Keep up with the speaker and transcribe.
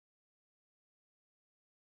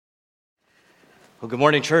Well, good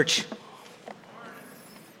morning, church.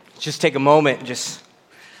 Just take a moment and just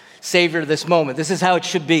savor this moment. This is how it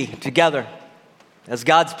should be, together, as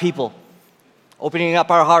God's people, opening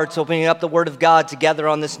up our hearts, opening up the Word of God together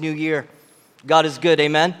on this new year. God is good,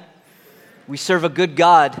 amen? We serve a good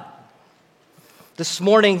God. This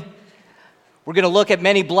morning, we're going to look at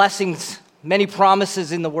many blessings, many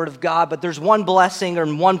promises in the Word of God, but there's one blessing or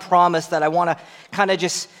one promise that I want to kind of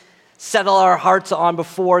just settle our hearts on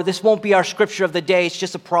before. This won't be our scripture of the day. It's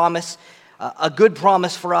just a promise, a good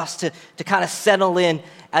promise for us to kind of settle in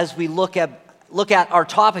as we look at our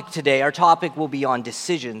topic today. Our topic will be on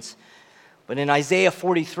decisions. But in Isaiah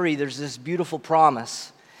 43, there's this beautiful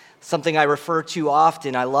promise, something I refer to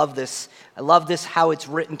often. I love this. How it's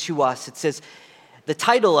written to us. It says, the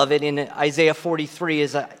title of it in Isaiah 43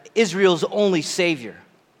 is Israel's Only Savior.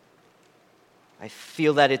 I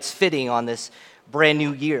feel that it's fitting on this brand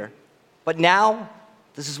new year. But now,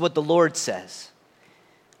 this is what the Lord says.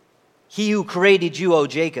 He who created you, O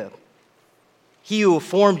Jacob, he who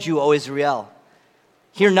formed you, O Israel,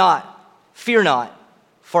 fear not,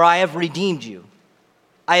 for I have redeemed you.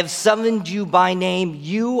 I have summoned you by name,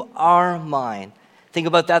 you are mine. Think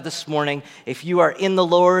about that this morning. If you are in the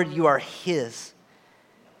Lord, you are His.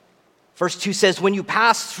 Verse 2 says, when you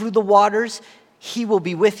pass through the waters, He will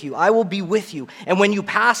be with you. I will be with you. And when you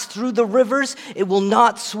pass through the rivers, it will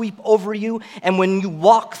not sweep over you. And when you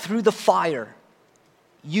walk through the fire,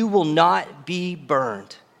 you will not be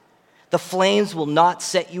burned. The flames will not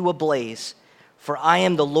set you ablaze. For I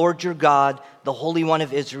am the Lord your God, the Holy One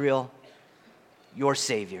of Israel, your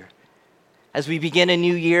Savior. As we begin a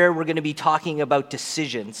new year, we're going to be talking about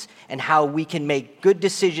decisions and how we can make good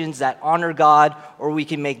decisions that honor God, or we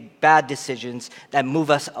can make bad decisions that move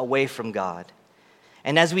us away from God.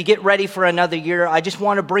 And as we get ready for another year, I just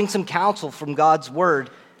want to bring some counsel from God's Word.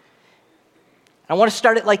 I want to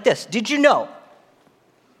start it like this. Did you know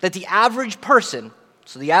that the average person,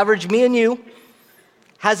 so the average me and you,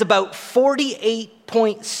 has about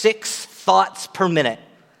 48.6 thoughts per minute?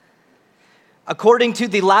 According to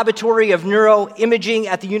the Laboratory of Neuroimaging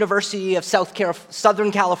at the University of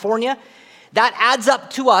Southern California, that adds up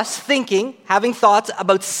to us having thoughts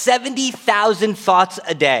about 70,000 thoughts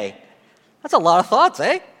a day. That's a lot of thoughts,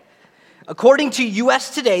 eh? According to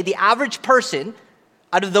US Today, the average person,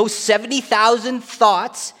 out of those 70,000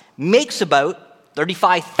 thoughts, makes about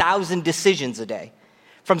 35,000 decisions a day.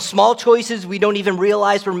 From small choices we don't even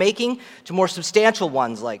realize we're making to more substantial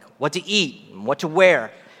ones like what to eat and what to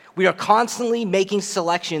wear. We are constantly making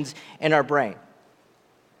selections in our brain.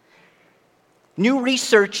 New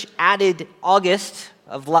research added August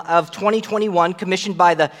of 2021, commissioned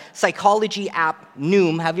by the psychology app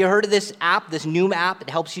Noom. Have you heard of this app, this Noom app? It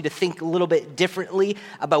helps you to think a little bit differently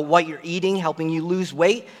about what you're eating, helping you lose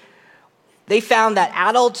weight. They found that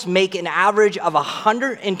adults make an average of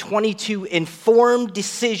 122 informed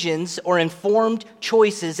decisions or informed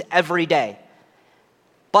choices every day.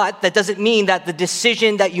 But that doesn't mean that the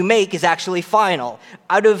decision that you make is actually final.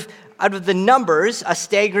 Out of the numbers, a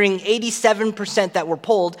staggering 87% that were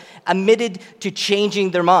polled admitted to changing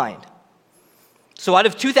their mind. So out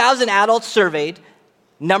of 2,000 adults surveyed,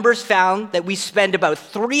 numbers found that we spend about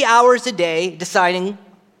 3 hours a day deciding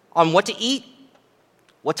on what to eat,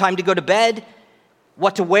 what time to go to bed,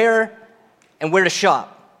 what to wear, and where to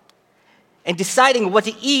shop. And deciding what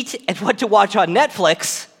to eat and what to watch on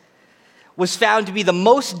Netflix was found to be the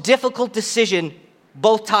most difficult decision,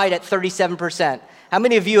 both tied at 37%. How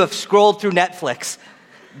many of you have scrolled through Netflix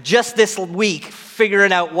just this week,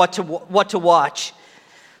 figuring out what to watch?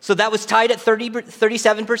 So that was tied at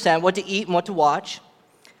 37%, what to eat and what to watch.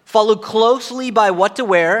 Followed closely by what to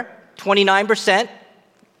wear, 29%,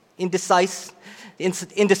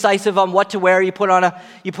 indecisive on what to wear. You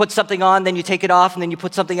put something on, then you take it off, and then you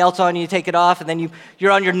put something else on, and you take it off, and then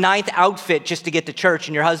you're on your 9th outfit just to get to church,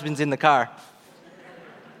 and your husband's in the car.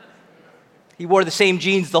 He wore the same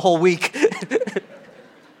jeans the whole week.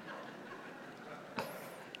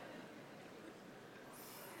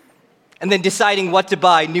 And then deciding what to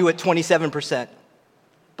buy, new at 27%.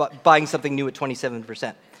 Buying something new at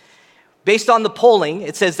 27%. Based on the polling,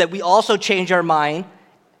 it says that we also change our mind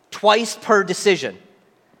twice per decision.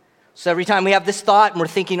 So every time we have this thought and we're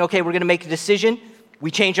thinking, okay, we're going to make a decision,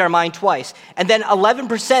 we change our mind twice. And then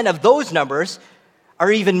 11% of those numbers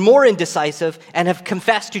are even more indecisive and have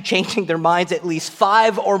confessed to changing their minds at least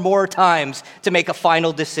 5 or more times to make a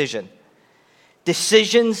final decision.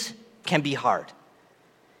 Decisions can be hard.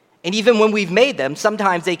 And even when we've made them,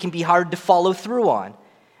 sometimes they can be hard to follow through on.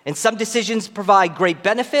 And some decisions provide great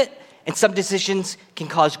benefit, and some decisions can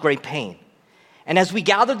cause great pain. And as we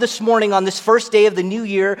gathered this morning on this first day of the new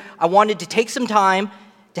year, I wanted to take some time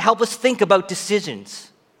to help us think about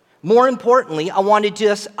decisions. More importantly, I wanted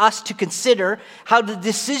us to consider how the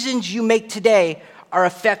decisions you make today are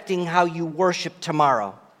affecting how you worship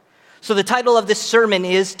tomorrow. So the title of this sermon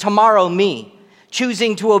is Tomorrow Me.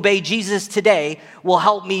 Choosing to obey Jesus today will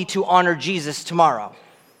help me to honor Jesus tomorrow.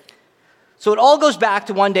 So it all goes back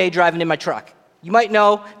to one day driving in my truck. You might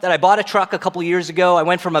know that I bought a truck a couple years ago. I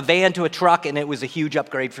went from a van to a truck, and it was a huge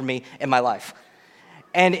upgrade for me in my life.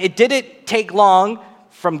 And it didn't take long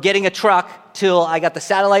from getting a truck till I got the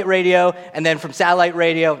satellite radio, and then from satellite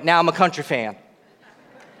radio, now I'm a country fan.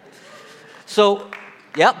 So,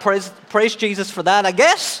 yeah, praise Jesus for that, I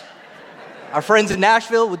guess. Our friends in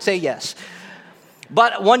Nashville would say yes.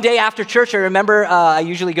 But one day after church, I remember I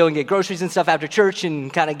usually go and get groceries and stuff after church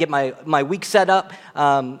and kind of get my week set up.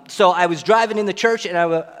 So I was driving in the church,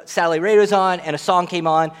 and satellite radio was on, and a song came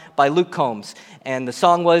on by Luke Combs. And the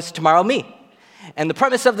song was Tomorrow Me. And the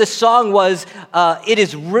premise of this song was, it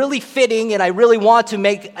is really fitting, and I really want to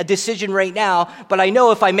make a decision right now, but I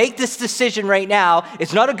know if I make this decision right now,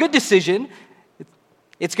 it's not a good decision.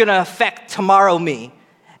 It's going to affect tomorrow me.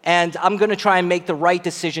 And I'm going to try and make the right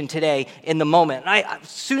decision today in the moment. And as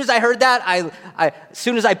soon as I heard that, as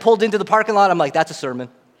soon as I pulled into the parking lot, I'm like, that's a sermon.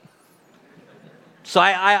 So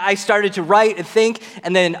I started to write and think.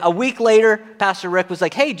 And then a week later, Pastor Rick was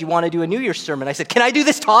like, hey, do you want to do a New Year's sermon? I said, can I do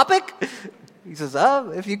this topic? He says,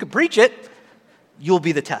 if you could preach it, you'll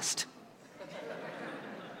be the test.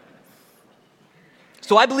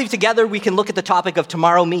 So I believe together we can look at the topic of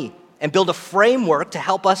tomorrow me and build a framework to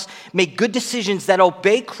help us make good decisions that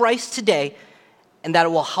obey Christ today and that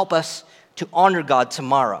will help us to honor God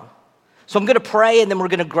tomorrow. So I'm going to pray, and then we're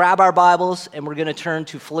going to grab our Bibles, and we're going to turn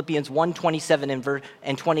to Philippians 1:27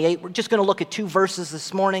 and 28. We're just going to look at two verses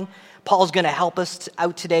this morning. Paul's going to help us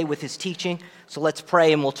out today with his teaching. So let's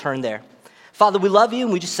pray, and we'll turn there. Father, we love you,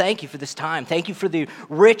 and we just thank you for this time. Thank you for the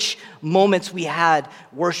rich moments we had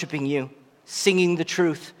worshiping you, singing the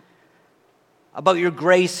truth about your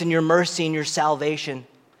grace and your mercy and your salvation.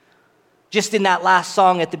 Just in that last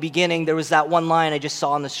song at the beginning, there was that one line I just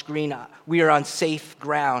saw on the screen. We are on safe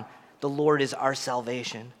ground. The Lord is our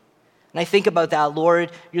salvation. And I think about that,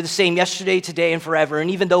 Lord, you're the same yesterday, today, and forever. And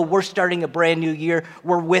even though we're starting a brand new year,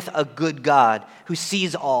 we're with a good God who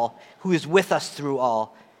sees all, who is with us through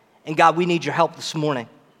all. And God, we need your help this morning.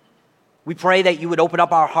 We pray that you would open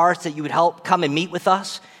up our hearts, that you would help come and meet with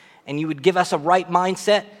us, and you would give us a right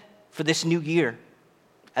mindset for this new year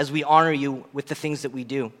as we honor you with the things that we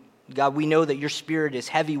do. God, we know that your spirit is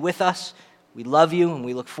heavy with us. We love you, and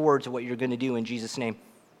we look forward to what you're going to do in Jesus' name.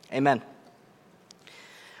 Amen.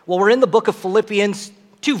 Well, we're in the book of Philippians,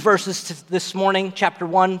 two verses this morning, chapter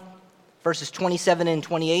 1, verses 27 and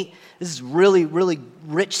 28. This is really, really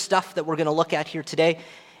rich stuff that we're going to look at here today.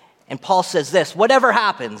 And Paul says this, whatever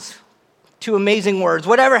happens, two amazing words,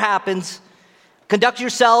 whatever happens, conduct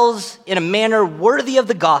yourselves in a manner worthy of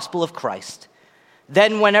the gospel of Christ.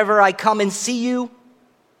 Then whenever I come and see you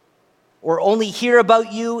or only hear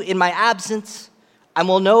about you in my absence, I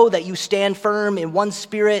will know that you stand firm in one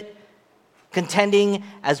spirit, contending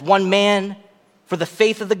as one man for the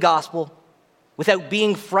faith of the gospel, without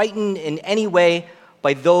being frightened in any way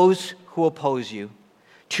by those who oppose you.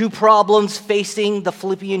 Two problems facing the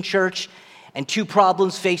Philippian church and two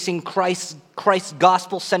problems facing Christ's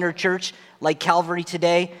gospel-centered church like Calvary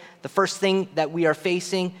today. The first thing that we are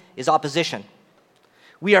facing is opposition.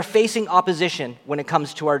 We are facing opposition when it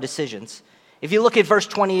comes to our decisions. If you look at verse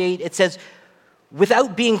 28, it says,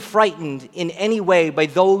 without being frightened in any way by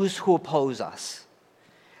those who oppose us.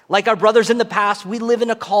 Like our brothers in the past, we live in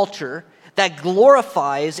a culture that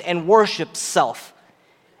glorifies and worships self.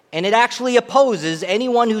 And it actually opposes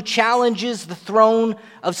anyone who challenges the throne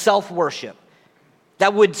of self-worship.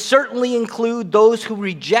 That would certainly include those who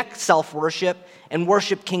reject self-worship and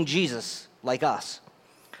worship King Jesus like us.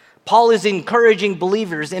 Paul is encouraging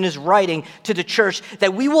believers in his writing to the church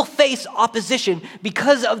that we will face opposition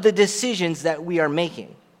because of the decisions that we are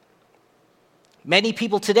making. Many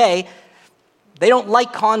people today, they don't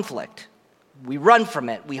like conflict. We run from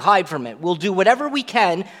it. We hide from it. We'll do whatever we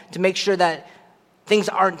can to make sure that things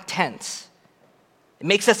aren't tense. It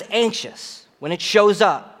makes us anxious when it shows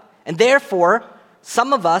up. And therefore,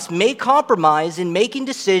 some of us may compromise in making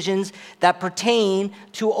decisions that pertain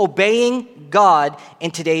to obeying God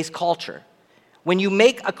in today's culture. When you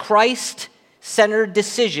make a Christ-centered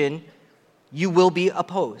decision, you will be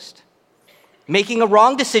opposed. Making a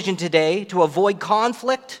wrong decision today to avoid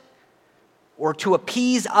conflict or to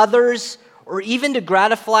appease others or even to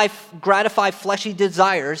gratify fleshy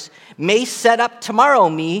desires may set up tomorrow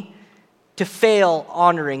me to fail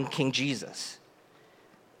honoring King Jesus.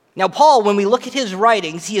 Now, Paul, when we look at his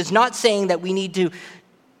writings, he is not saying that we need to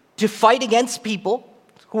to fight against people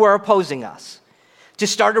who are opposing us. To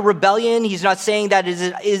start a rebellion, he's not saying that it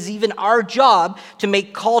is even our job to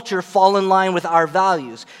make culture fall in line with our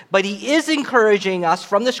values. But he is encouraging us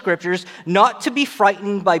from the scriptures not to be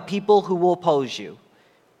frightened by people who will oppose you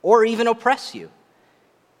or even oppress you.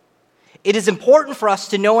 It is important for us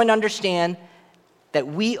to know and understand that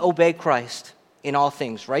we obey Christ in all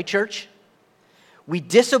things, right, church?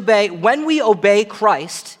 When we obey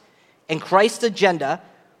Christ and Christ's agenda,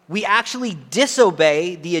 we actually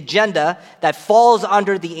disobey the agenda that falls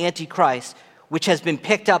under the Antichrist, which has been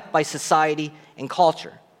picked up by society and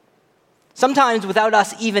culture. Sometimes, without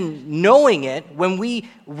us even knowing it, when we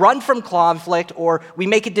run from conflict or we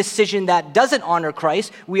make a decision that doesn't honor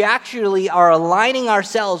Christ, we actually are aligning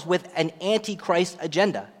ourselves with an Antichrist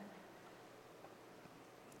agenda.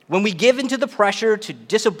 When we give into the pressure to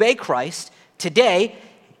disobey Christ today,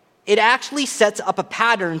 it actually sets up a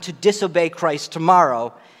pattern to disobey Christ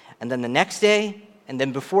tomorrow. And then the next day, and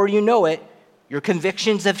then before you know it, your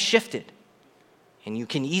convictions have shifted. And you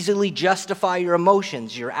can easily justify your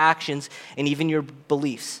emotions, your actions, and even your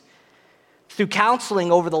beliefs. Through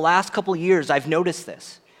counseling over the last couple of years, I've noticed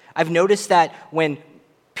this. I've noticed that when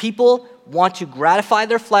people want to gratify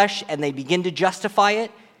their flesh and they begin to justify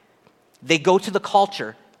it, they go to the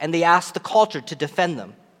culture and they ask the culture to defend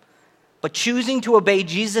them. But choosing to obey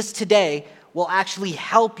Jesus today will actually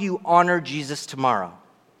help you honor Jesus tomorrow.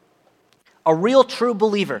 A real true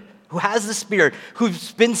believer who has the Spirit,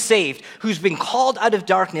 who's been saved, who's been called out of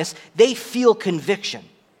darkness, they feel conviction.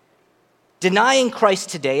 Denying Christ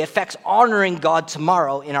today affects honoring God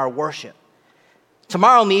tomorrow in our worship.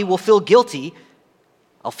 Tomorrow me will feel guilty.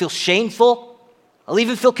 I'll feel shameful. I'll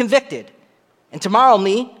even feel convicted. And tomorrow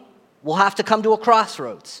me will have to come to a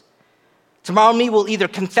crossroads. Tomorrow me will either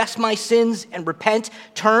confess my sins and repent,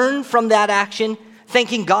 turn from that action,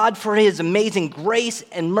 thanking God for his amazing grace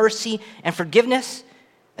and mercy and forgiveness,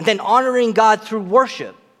 and then honoring God through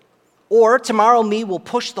worship. Or tomorrow me will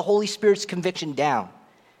push the Holy Spirit's conviction down.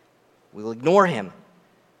 We'll ignore him.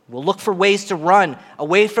 We'll look for ways to run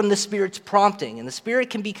away from the Spirit's prompting. And the Spirit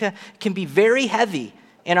can be very heavy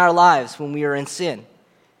in our lives when we are in sin.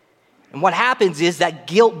 And what happens is that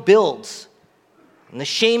guilt builds and the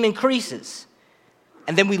shame increases.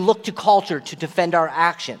 And then we look to culture to defend our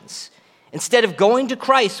actions. Instead of going to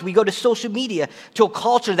Christ, we go to social media, to a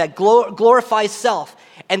culture that glorifies self,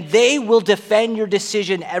 and they will defend your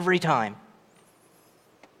decision every time.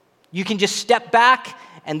 You can just step back,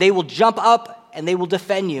 and they will jump up, and they will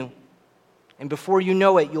defend you. And before you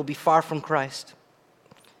know it, you'll be far from Christ.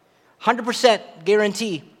 100%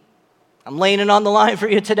 guarantee. I'm laying it on the line for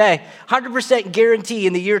you today. 100% guarantee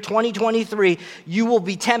in the year 2023, you will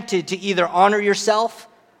be tempted to either honor yourself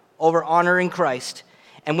over honoring Christ.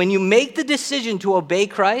 And when you make the decision to obey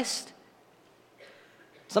Christ,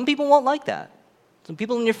 some people won't like that. Some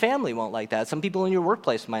people in your family won't like that. Some people in your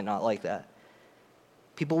workplace might not like that.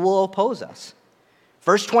 People will oppose us.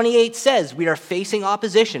 Verse 28 says, we are facing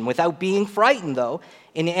opposition without being frightened, though,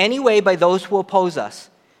 in any way by those who oppose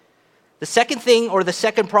us. The second thing, or the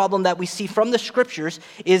second problem that we see from the scriptures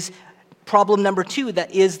is problem number 2,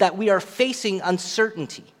 that is that we are facing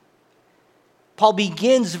uncertainty. Paul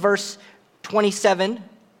begins verse 27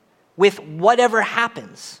 with whatever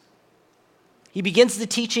happens. He begins the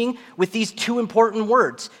teaching with these two important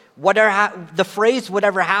words. The phrase,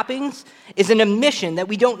 whatever happens, is an admission that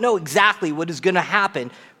we don't know exactly what is going to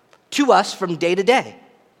happen to us from day to day.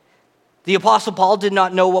 The Apostle Paul did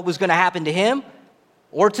not know what was going to happen to him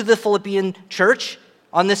or to the Philippian church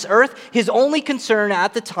on this earth. His only concern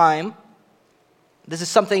at the time, this is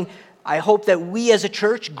something I hope that we as a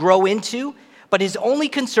church grow into, but his only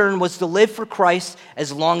concern was to live for Christ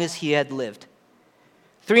as long as he had lived.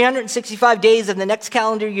 365 days of the next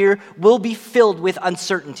calendar year will be filled with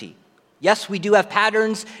uncertainty. Yes, we do have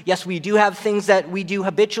patterns. Yes, we do have things that we do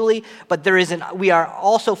habitually, but we are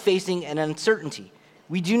also facing an uncertainty.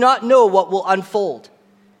 We do not know what will unfold.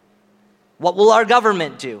 What will our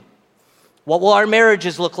government do? What will our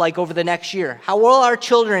marriages look like over the next year? How will our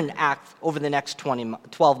children act over the next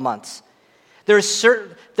 12 months? There is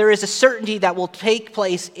a certainty that will take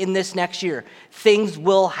place in this next year. Things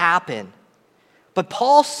will happen. But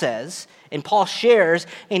Paul says, and Paul shares,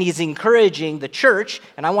 and he's encouraging the church,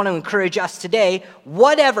 and I want to encourage us today,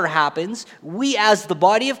 whatever happens, we as the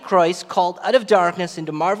body of Christ, called out of darkness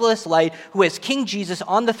into marvelous light, who has King Jesus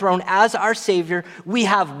on the throne as our Savior, we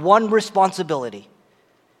have one responsibility.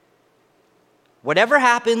 Whatever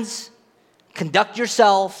happens, conduct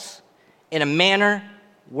yourselves in a manner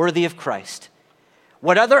worthy of Christ.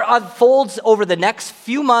 Whatever unfolds over the next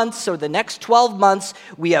few months or the next 12 months,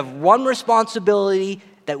 we have one responsibility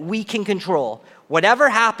that we can control. Whatever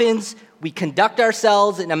happens, we conduct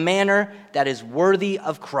ourselves in a manner that is worthy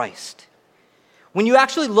of Christ. When you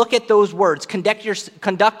actually look at those words, conduct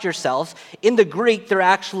yourselves, in the Greek, they're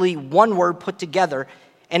actually one word put together,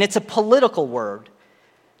 and it's a political word.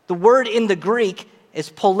 The word in the Greek is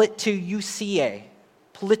politeusia.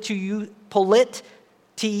 Politeusive.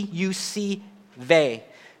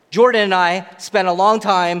 Jordan and I spent a long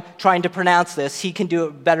time trying to pronounce this. He can do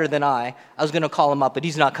it better than I. I was going to call him up, but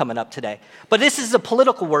he's not coming up today. But this is a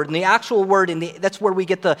political word, and the actual word, that's where we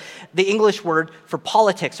get the English word for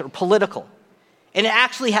politics or political. And it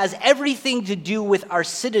actually has everything to do with our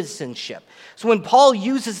citizenship. So when Paul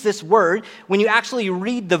uses this word, when you actually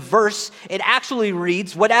read the verse, it actually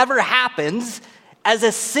reads, whatever happens, as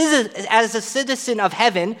a citizen of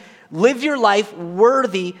heaven, live your life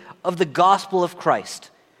worthy of the gospel of Christ.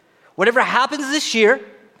 Whatever happens this year,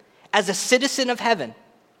 as a citizen of heaven,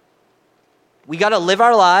 we got to live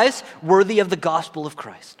our lives worthy of the gospel of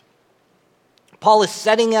Christ. Paul is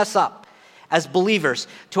setting us up as believers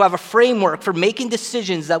to have a framework for making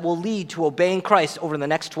decisions that will lead to obeying Christ over the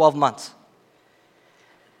next 12 months.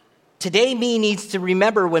 Today, me needs to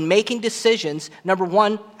remember when making decisions, number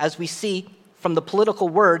one, as we see from the political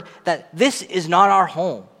word, that this is not our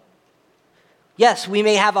home. Yes, we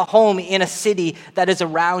may have a home in a city that is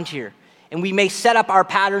around here, and we may set up our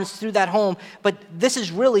patterns through that home, but this is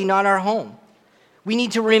really not our home. We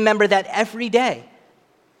need to remember that every day,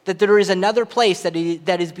 that there is another place that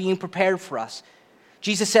is being prepared for us.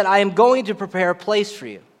 Jesus said, I am going to prepare a place for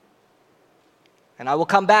you, and I will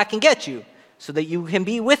come back and get you so that you can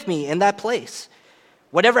be with me in that place.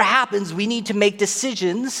 Whatever happens, we need to make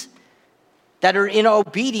decisions that are in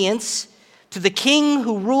obedience to the King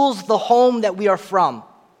who rules the home that we are from.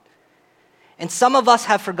 And some of us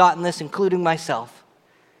have forgotten this, including myself,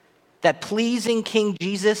 that pleasing King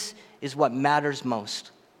Jesus is what matters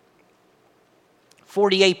most.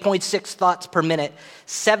 48.6 thoughts per minute,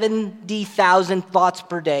 70,000 thoughts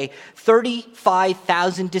per day,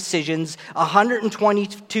 35,000 decisions,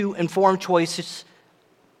 122 informed choices.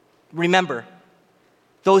 Remember,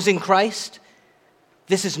 those in Christ,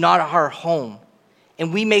 this is not our home.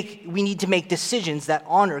 And we need to make decisions that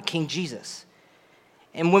honor King Jesus.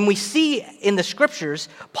 And when we see in the scriptures,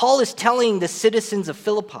 Paul is telling the citizens of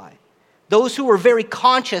Philippi, those who were very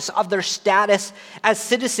conscious of their status as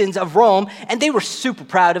citizens of Rome, and they were super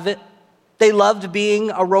proud of it. They loved being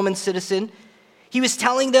a Roman citizen. He was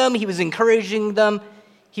telling them, he was encouraging them,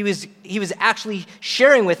 he was actually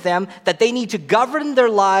sharing with them that they need to govern their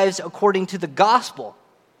lives according to the gospel,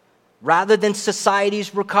 rather than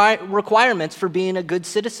society's requirements for being a good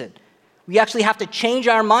citizen. We actually have to change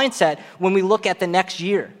our mindset when we look at the next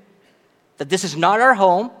year. That this is not our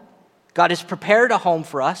home. God has prepared a home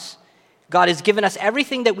for us. God has given us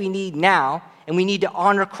everything that we need now, and we need to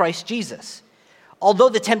honor Christ Jesus. Although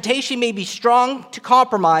the temptation may be strong to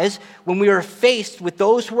compromise when we are faced with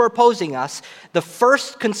those who are opposing us, the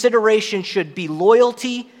first consideration should be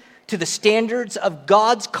loyalty to the standards of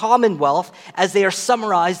God's commonwealth as they are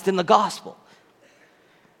summarized in the gospel.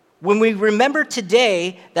 When we remember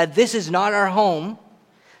today that this is not our home,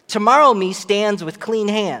 tomorrow me stands with clean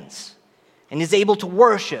hands and is able to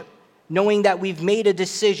worship, knowing that we've made a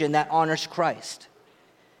decision that honors Christ.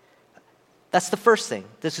 That's the first thing.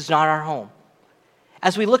 This is not our home.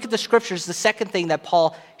 As we look at the scriptures, the second thing that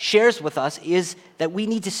Paul shares with us is that we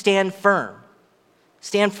need to stand firm.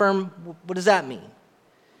 Stand firm, what does that mean?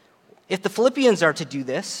 If the Philippians are to do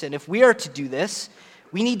this, and if we are to do this,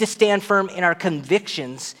 we need to stand firm in our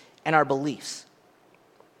convictions and our beliefs.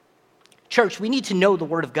 Church, we need to know the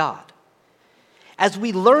Word of God. As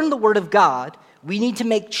we learn the Word of God, we need to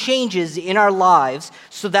make changes in our lives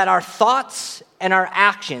so that our thoughts and our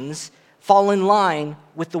actions fall in line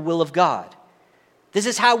with the will of God. This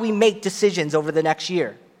is how we make decisions over the next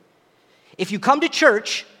year. If you come to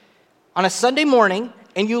church on a Sunday morning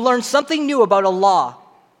and you learn something new about a law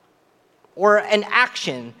or an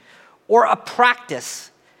action or a practice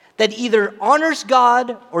that either honors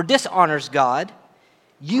God or dishonors God,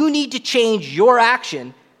 you need to change your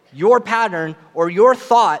action, your pattern, or your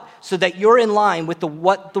thought so that you're in line with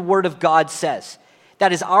what the Word of God says.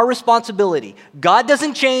 That is our responsibility. God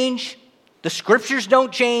doesn't change. The scriptures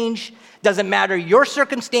don't change. Doesn't matter your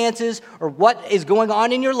circumstances or what is going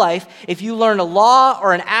on in your life. If you learn a law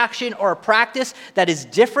or an action or a practice that is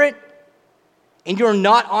different and you're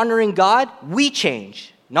not honoring God, we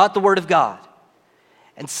change, not the Word of God.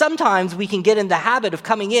 And sometimes we can get in the habit of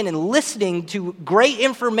coming in and listening to great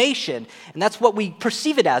information, and that's what we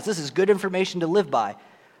perceive it as. This is good information to live by,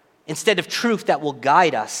 instead of truth that will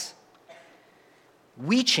guide us.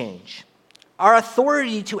 We change. Our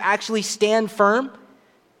authority to actually stand firm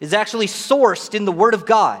is actually sourced in the Word of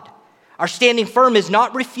God. Our standing firm is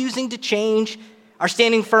not refusing to change. Our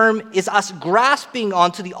standing firm is us grasping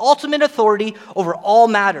onto the ultimate authority over all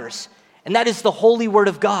matters, and that is the holy Word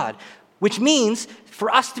of God, which means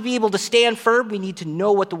for us to be able to stand firm, we need to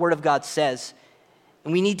know what the Word of God says,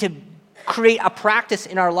 and we need to create a practice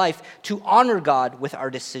in our life to honor God with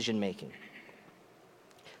our decision making.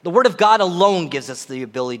 The Word of God alone gives us the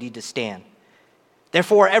ability to stand.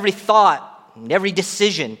 Therefore, every thought and every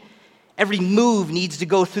decision, every move needs to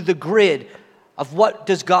go through the grid of what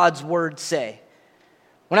does God's Word say.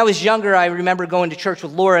 When I was younger, I remember going to church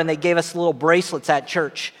with Laura, and they gave us little bracelets at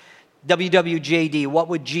church. WWJD, what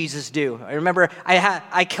would Jesus do? I remember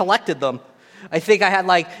I collected them. I think I had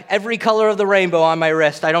like every color of the rainbow on my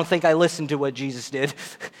wrist. I don't think I listened to what Jesus did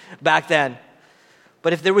back then.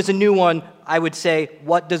 But if there was a new one, I would say,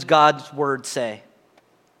 what does God's Word say?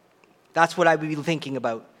 That's what I'd be thinking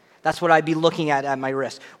about. That's what I'd be looking at my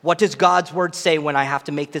wrist. What does God's Word say when I have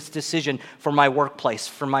to make this decision for my workplace,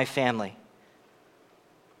 for my family?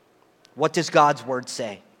 What does God's Word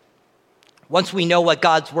say? Once we know what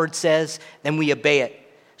God's Word says, then we obey it.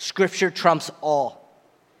 Scripture trumps all.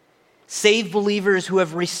 Saved believers who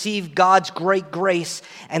have received God's great grace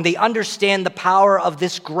and they understand the power of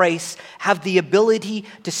this grace have the ability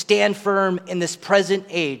to stand firm in this present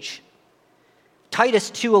age.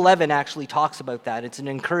 Titus 2:11 actually talks about that. It's an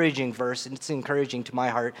encouraging verse, and it's encouraging to my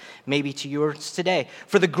heart, maybe to yours today.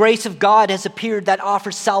 For the grace of God has appeared that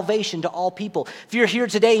offers salvation to all people. If you're here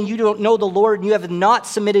today and you don't know the Lord and you have not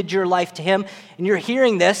submitted your life to Him, and you're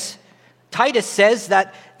hearing this, Titus says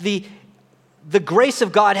that the grace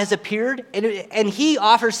of God has appeared, and He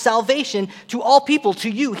offers salvation to all people, to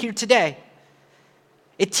you here today.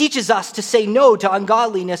 It teaches us to say no to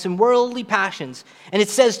ungodliness and worldly passions. And it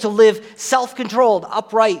says to live self-controlled,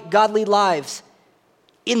 upright, godly lives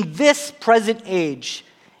in this present age.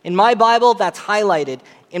 In my Bible, that's highlighted.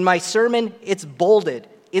 In my sermon, it's bolded.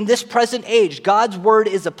 In this present age, God's Word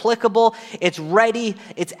is applicable, it's ready,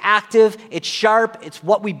 it's active, it's sharp, it's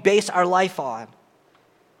what we base our life on.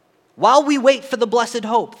 While we wait for the blessed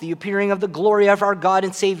hope, the appearing of the glory of our God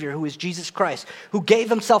and Savior, who is Jesus Christ, who gave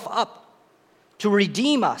Himself up to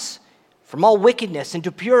redeem us from all wickedness and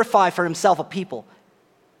to purify for Himself a people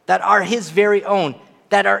that are His very own,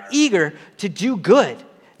 that are eager to do good.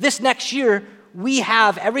 This next year, we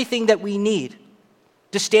have everything that we need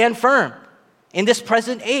to stand firm in this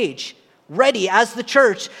present age, ready as the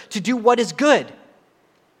church to do what is good.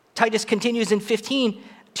 Titus continues in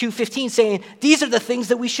 2:15 saying, these are the things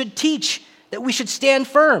that we should teach, that we should stand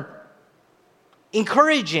firm,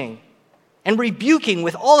 encouraging and rebuking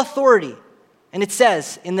with all authority. And it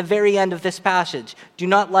says in the very end of this passage, do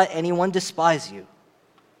not let anyone despise you.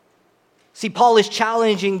 See, Paul is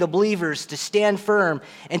challenging the believers to stand firm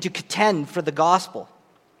and to contend for the gospel.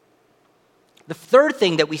 The third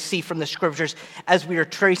thing that we see from the scriptures as we are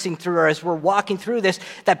tracing through, or as we're walking through this,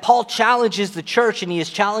 that Paul challenges the church and he is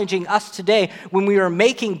challenging us today when we are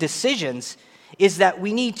making decisions, is that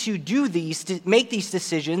we need to make these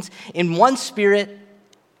decisions in one spirit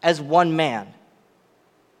as one man.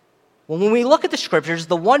 When we look at the scriptures,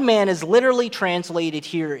 the one man is literally translated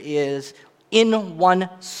here is in one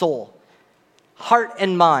soul. Heart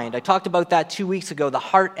and mind. I talked about that 2 weeks ago, the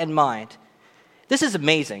heart and mind. This is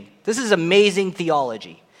amazing. This is amazing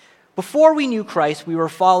theology. Before we knew Christ,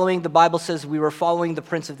 the Bible says we were following the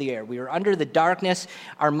prince of the air. We were under the darkness.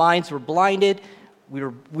 Our minds were blinded.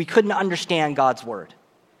 We couldn't understand God's word.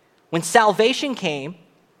 When salvation came,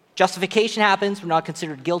 justification happens. We're not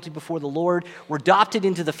considered guilty before the Lord. We're adopted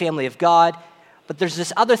into the family of God. But there's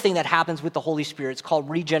this other thing that happens with the Holy Spirit. It's called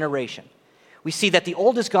regeneration. We see that the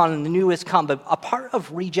old is gone and the new has come. But a part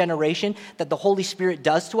of regeneration that the Holy Spirit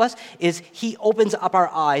does to us is He opens up our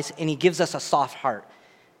eyes and He gives us a soft heart.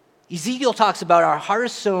 Ezekiel talks about our heart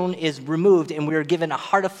of stone is removed and we are given a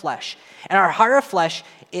heart of flesh. And our heart of flesh,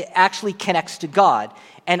 it actually connects to God.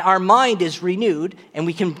 And our mind is renewed, and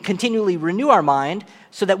we can continually renew our mind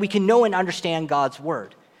so that we can know and understand God's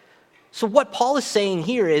word. So what Paul is saying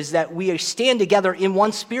here is that we stand together in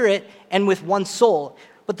one spirit and with one soul.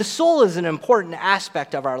 But the soul is an important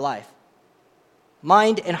aspect of our life.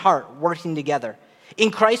 Mind and heart working together.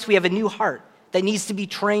 In Christ, we have a new heart that needs to be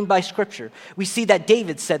trained by Scripture. We see that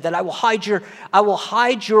David said that I will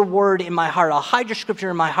hide your word in my heart. I'll hide your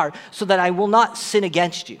Scripture in my heart so that I will not sin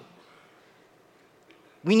against you.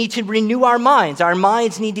 We need to renew our minds. Our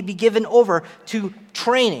minds need to be given over to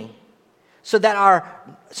training so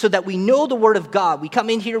that we know the Word of God. We come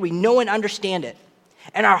in here, we know and understand it.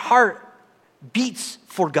 And our heart beats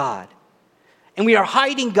for God. And we are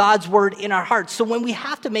hiding God's Word in our hearts. So when we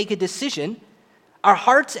have to make a decision Our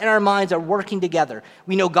hearts and our minds are working together.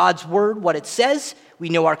 We know God's word, what it says. We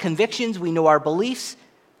know our convictions. We know our beliefs.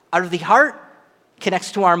 Out of the heart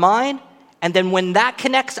connects to our mind. And then when that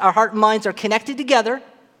connects, our heart and minds are connected together,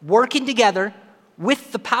 working together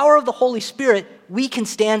with the power of the Holy Spirit, we can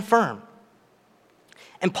stand firm.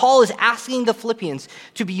 And Paul is asking the Philippians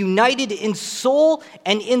to be united in soul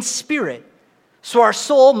and in spirit. So our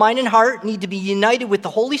soul, mind, and heart need to be united with the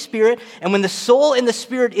Holy Spirit. And when the soul and the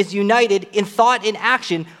spirit is united in thought and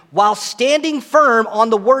action, while standing firm on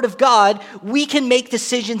the word of God, we can make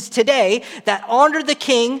decisions today that honor the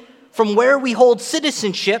King from where we hold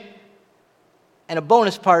citizenship. And a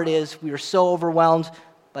bonus part is we are so overwhelmed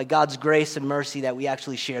by God's grace and mercy that we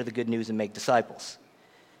actually share the good news and make disciples.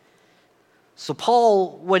 So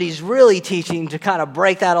Paul, what he's really teaching to kind of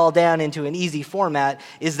break that all down into an easy format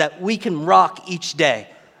is that we can rock each day,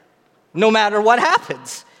 no matter what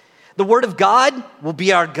happens. The Word of God will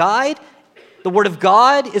be our guide. The Word of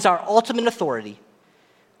God is our ultimate authority.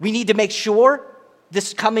 We need to make sure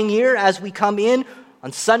this coming year as we come in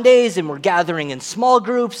on Sundays and we're gathering in small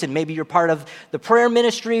groups, and maybe you're part of the prayer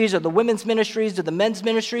ministries or the women's ministries or the men's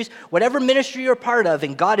ministries, whatever ministry you're part of,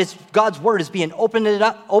 and God's word is being opened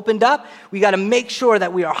up, we got to make sure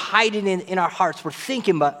that we are hiding in our hearts. We're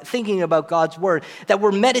thinking about God's word, that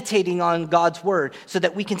we're meditating on God's word so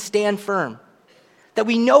that we can stand firm, that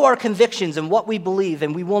we know our convictions and what we believe,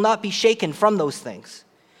 and we will not be shaken from those things.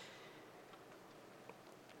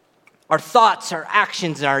 Our thoughts, our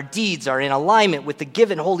actions, and our deeds are in alignment with the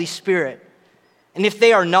given Holy Spirit. And if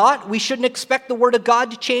they are not, we shouldn't expect the Word of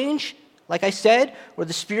God to change, like I said, or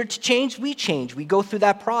the Spirit to change. We change. We go through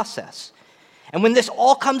that process. And when this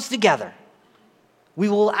all comes together, we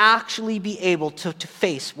will actually be able to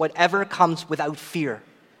face whatever comes without fear,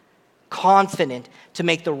 confident to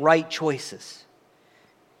make the right choices.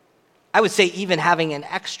 I would say even having an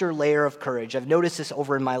extra layer of courage. I've noticed this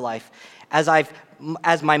over in my life.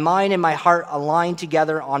 As my mind and my heart align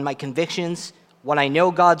together on my convictions, what I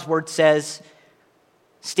know God's word says,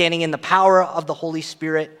 standing in the power of the Holy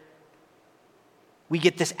Spirit, we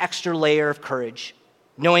get this extra layer of courage.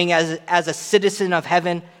 Knowing as a citizen of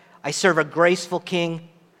heaven, I serve a graceful King.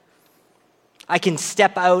 I can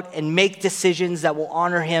step out and make decisions that will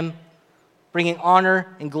honor him, bringing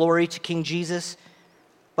honor and glory to King Jesus.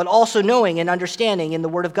 But also knowing and understanding in the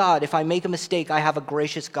Word of God, if I make a mistake, I have a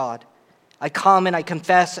gracious God. I come and I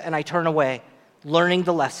confess and I turn away, learning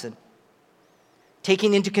the lesson.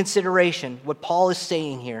 Taking into consideration what Paul is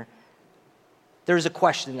saying here, there's a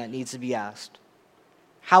question that needs to be asked.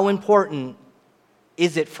 How important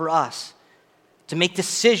is it for us to make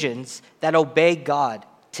decisions that obey God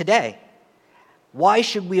today? Why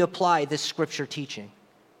should we apply this scripture teaching?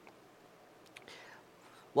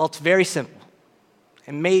 Well, it's very simple.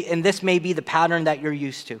 And this may be the pattern that you're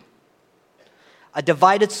used to. A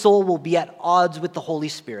divided soul will be at odds with the Holy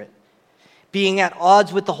Spirit. Being at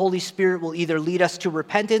odds with the Holy Spirit will either lead us to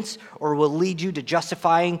repentance or will lead you to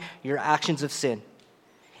justifying your actions of sin.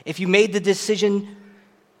 If you made the decision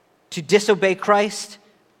to disobey Christ,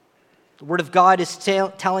 the Word of God is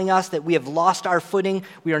telling us that we have lost our footing.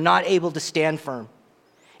 We are not able to stand firm.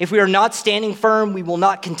 If we are not standing firm, we will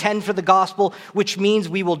not contend for the gospel, which means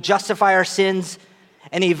we will justify our sins,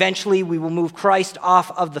 and eventually we will move Christ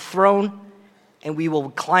off of the throne and we will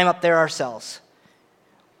climb up there ourselves,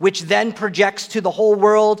 which then projects to the whole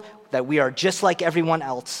world that we are just like everyone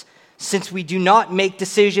else. Since we do not make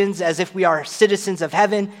decisions as if we are citizens of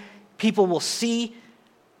heaven, people will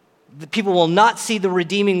not see the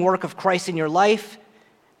redeeming work of Christ in your life,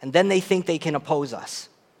 and then they think they can oppose us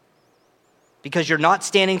because you're not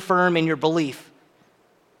standing firm in your belief,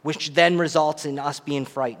 which then results in us being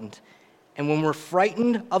frightened. And when we're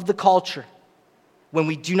frightened of the culture, when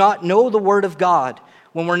we do not know the Word of God,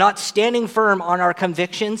 when we're not standing firm on our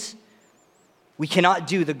convictions, we cannot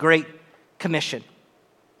do the Great Commission.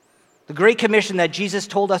 The Great Commission that Jesus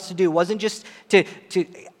told us to do wasn't just to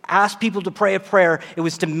ask people to pray a prayer, it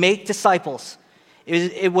was to make disciples.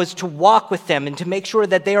 It was to walk with them and to make sure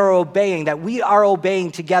that they are obeying, that we are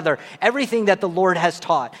obeying together everything that the Lord has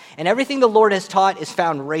taught. And everything the Lord has taught is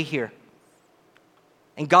found right here.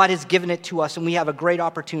 And God has given it to us, and we have a great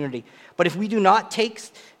opportunity. But if we do not take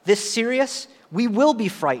this serious, we will be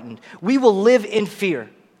frightened. We will live in fear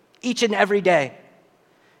each and every day.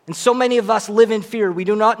 And so many of us live in fear. We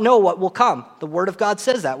do not know what will come. The Word of God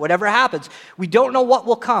says that. Whatever happens, we don't know what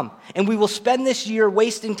will come. And we will spend this year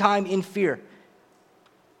wasting time in fear.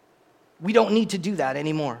 We don't need to do that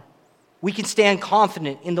anymore. We can stand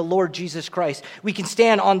confident in the Lord Jesus Christ. We can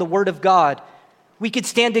stand on the Word of God. We could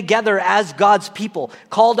stand together as God's people,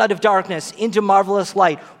 called out of darkness into marvelous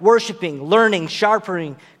light, worshiping, learning,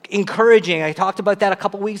 sharpening encouraging. I talked about that a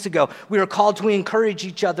couple weeks ago. We are called to encourage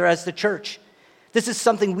each other as the church. This is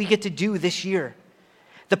something we get to do this year.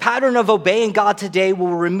 The pattern of obeying God today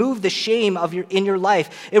will remove the shame in your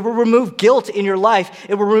life. It will remove guilt in your life.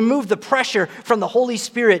 It will remove the pressure from the Holy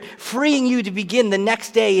Spirit, freeing you to begin the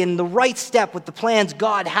next day in the right step with the plans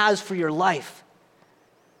God has for your life.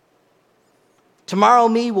 Tomorrow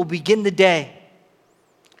me will begin the day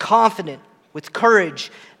confident, with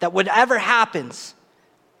courage, that whatever happens,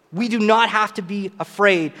 we do not have to be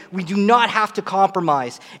afraid. We do not have to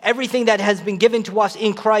compromise. Everything that has been given to us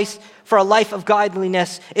in Christ for a life of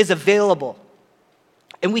godliness is available.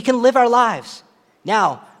 And we can live our lives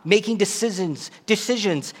now, making decisions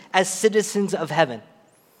as citizens of heaven.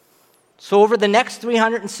 So over the next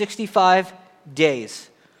 365 days,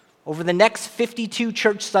 over the next 52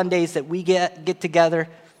 church Sundays that we get together,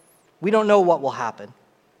 we don't know what will happen.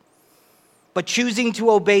 But choosing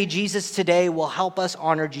to obey Jesus today will help us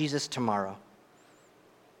honor Jesus tomorrow.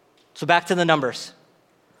 So back to the numbers.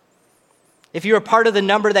 If you're a part of the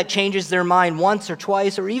number that changes their mind once or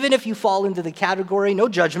twice, or even if you fall into the category, no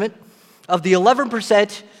judgment, of the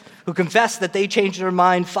 11% who confess that they changed their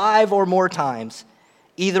mind 5 or more times,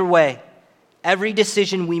 either way, every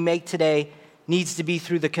decision we make today needs to be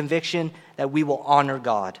through the conviction that we will honor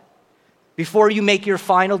God. Before you make your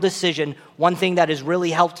final decision, one thing that has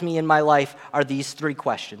really helped me in my life are these 3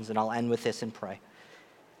 questions, and I'll end with this and pray.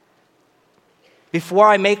 Before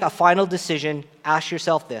I make a final decision, ask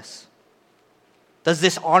yourself this: does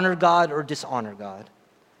this honor God or dishonor God?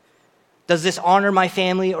 Does this honor my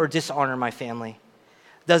family or dishonor my family?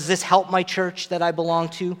 Does this help my church that I belong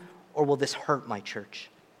to, or will this hurt my church?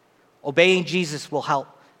 Obeying Jesus will help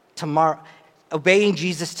tomorrow. Obeying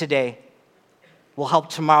Jesus today will help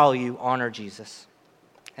tomorrow you honor Jesus.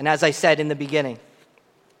 And as I said in the beginning,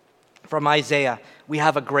 from Isaiah, we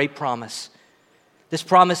have a great promise. This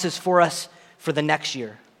promise is for us for the next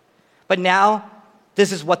year. But now,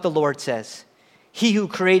 this is what the Lord says. He who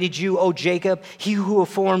created you, O Jacob, he who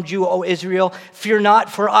formed you, O Israel, fear not,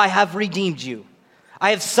 for I have redeemed you. I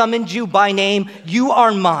have summoned you by name. You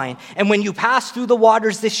are mine. And when you pass through the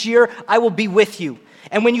waters this year, I will be with you.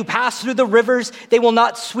 And when you pass through the rivers, they will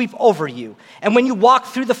not sweep over you. And when you walk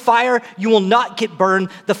through the fire, you will not get burned.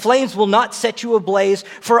 The flames will not set you ablaze.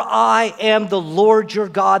 For I am the Lord your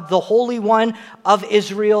God, the Holy One of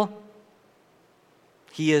Israel.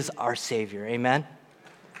 He is our Savior. Amen.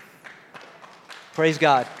 Praise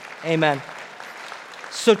God. Amen.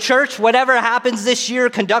 So church, whatever happens this year,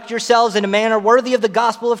 conduct yourselves in a manner worthy of the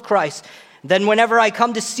gospel of Christ. Then whenever I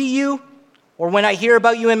come to see you, or when I hear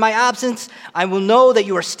about you in my absence, I will know that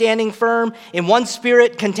you are standing firm in one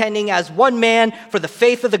spirit, contending as one man for the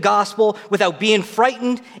faith of the gospel, without being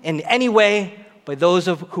frightened in any way by those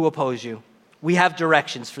who oppose you. We have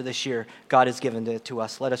directions for this year God has given to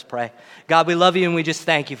us. Let us pray. God, we love you and we just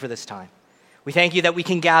thank you for this time. We thank you that we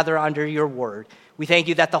can gather under your word. We thank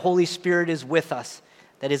you that the Holy Spirit is with us,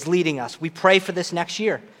 that is leading us. We pray for this next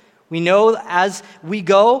year. We know as we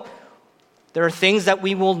go, there are things that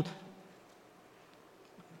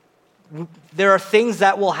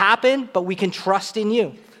will happen, but we can trust in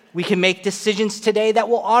you. We can make decisions today that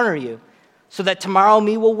will honor you, so that tomorrow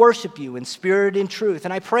me will worship you in spirit and truth.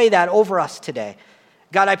 And I pray that over us today.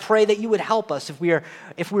 God, I pray that you would help us if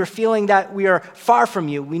we're feeling that we are far from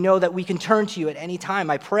you. We know that we can turn to you at any time.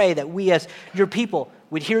 I pray that we as your people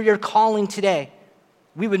would hear your calling today.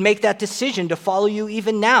 We would make that decision to follow you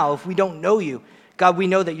even now if we don't know you. God, we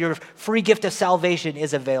know that your free gift of salvation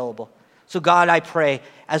is available. So God, I pray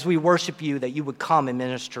as we worship you that you would come and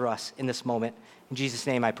minister to us in this moment. In Jesus'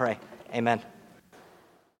 name I pray. Amen.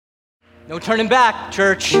 No turning back,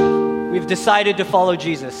 church. We've decided to follow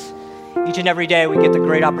Jesus. Each and every day we get the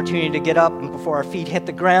great opportunity to get up, and before our feet hit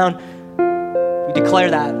the ground, we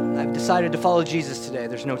declare that I've decided to follow Jesus today.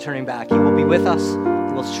 There's no turning back. He will be with us.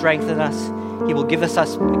 He will strengthen us. He will give us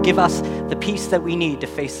the peace that we need to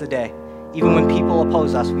face the day. Even when people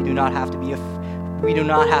oppose us, we do not have to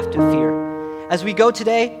fear. As we go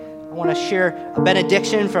today, I want to share a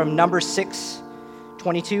benediction from Numbers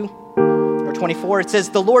 6:22 or 24. It says,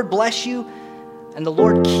 "The Lord bless you and the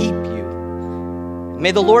Lord keep you.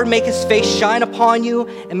 May the Lord make his face shine upon you,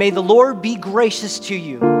 and may the Lord be gracious to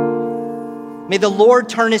you. May the Lord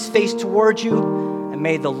turn his face towards you, and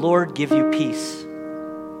may the Lord give you peace."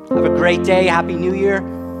 Have a great day. Happy New Year.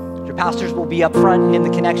 Your pastors will be up front in the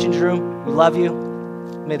connections room. We love you.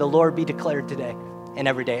 May the Lord be declared today and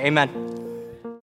every day. Amen.